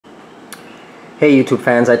Hey YouTube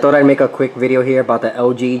fans, I thought I'd make a quick video here about the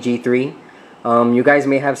LG G3. You guys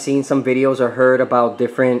may have seen some videos or heard about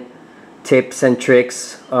different tips and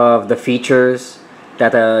tricks of the features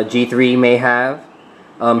that the G3 may have.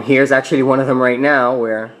 Here's actually one of them right now,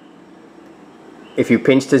 where if you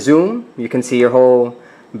pinch to zoom, you can see your whole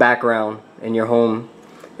background in your home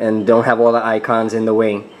and don't have all the icons in the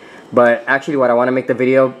way. But actually what I want to make the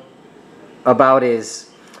video about is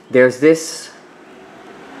there's this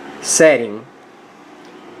setting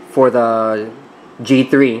for the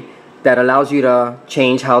G3 that allows you to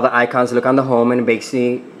change how the icons look on the home and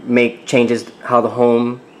basically make changes how the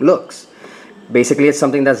home looks. Basically it's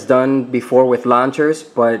something that's done before with launchers,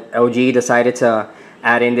 but LG decided to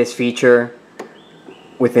add in this feature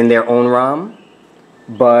within their own ROM.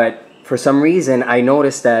 But for some reason I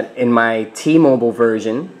noticed that in my T-Mobile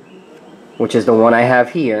version, which is the one I have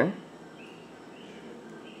here,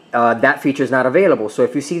 that feature is not available. So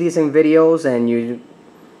if you see these in videos and you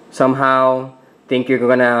somehow think you're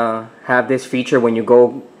gonna have this feature when you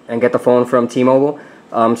go and get the phone from T-Mobile,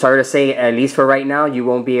 sorry to say, at least for right now, you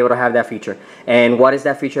won't be able to have that feature. And what is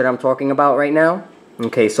that feature that I'm talking about right now?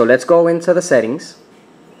 Okay, so let's go into the settings.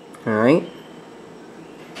 Alright,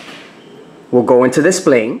 we'll go into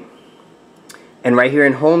display, and right here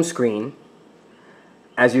in home screen,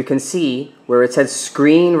 as you can see where it says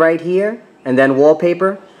screen right here and then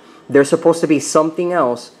wallpaper, there's supposed to be something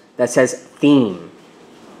else that says theme.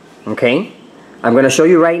 Okay, I'm going to show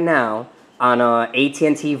you right now on a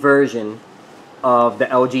AT&T version of the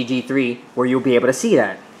LG G3 where you'll be able to see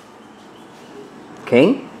that.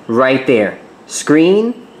 Okay, right there,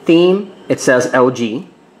 screen, theme, it says LG,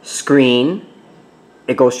 screen,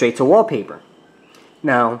 it goes straight to wallpaper.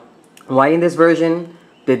 Now, why in this version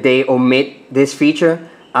did they omit this feature?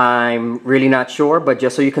 I'm really not sure, but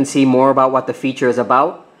just so you can see more about what the feature is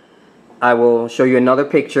about, I will show you another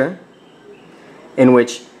picture in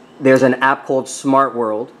which there's an app called Smart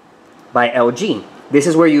World by LG. This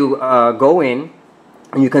is where you go in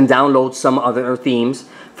and you can download some other themes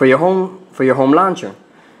for your home launcher.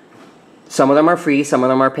 Some of them are free, some of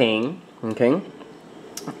them are paying. Okay.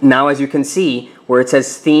 Now, as you can see where it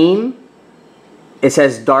says theme, it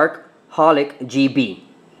says Dark Holic GB.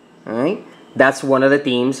 All right. That's one of the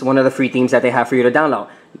themes, one of the free themes that they have for you to download.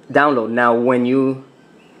 Now, when you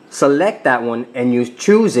select that one and you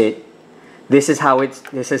choose it, this is how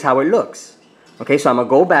it looks. Okay, so I'm gonna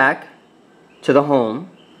go back to the home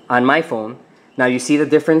on my phone. Now you see the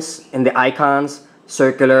difference in the icons,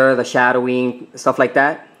 circular, the shadowing, stuff like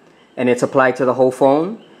that, and it's applied to the whole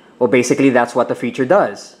phone. Well, basically that's what the feature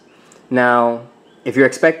does. Now, if you're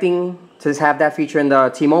expecting to have that feature in the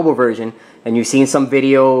T-Mobile version and you've seen some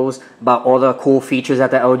videos about all the cool features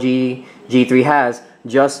that the LG G3 has,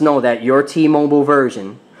 just know that your T-Mobile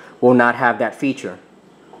version will not have that feature.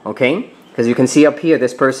 Okay? Because you can see up here,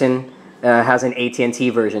 this person has an AT&T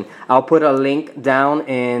version. I'll put a link down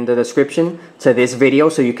in the description to this video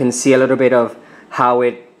so you can see a little bit of how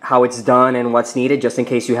it's done and what's needed, just in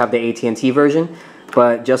case you have the AT&T version.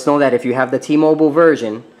 But just know that if you have the T-Mobile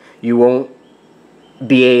version, you won't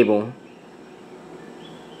be able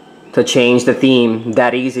to change the theme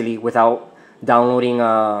that easily without downloading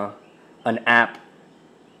an app,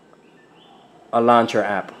 a launcher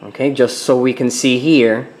app. Okay, just so we can see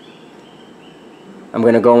here, I'm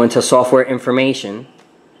going to go into software information.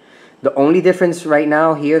 The only difference right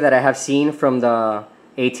now here that I have seen from the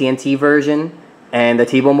AT&T version and the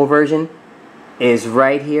T-Mobile version is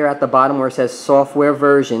right here at the bottom where it says software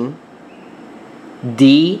version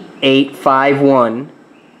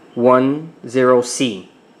D85110C.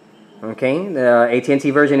 Okay, the AT&T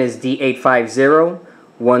version is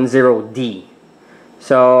D85010D.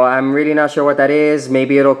 So I'm really not sure what that is.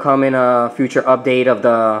 Maybe it'll come in a future update of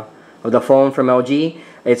the phone from LG.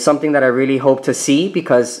 It's something that I really hope to see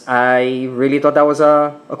because I really thought that was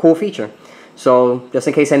a cool feature. So just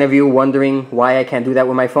in case any of you wondering why I can't do that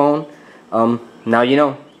with my phone, now you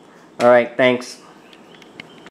know. Alright, thanks.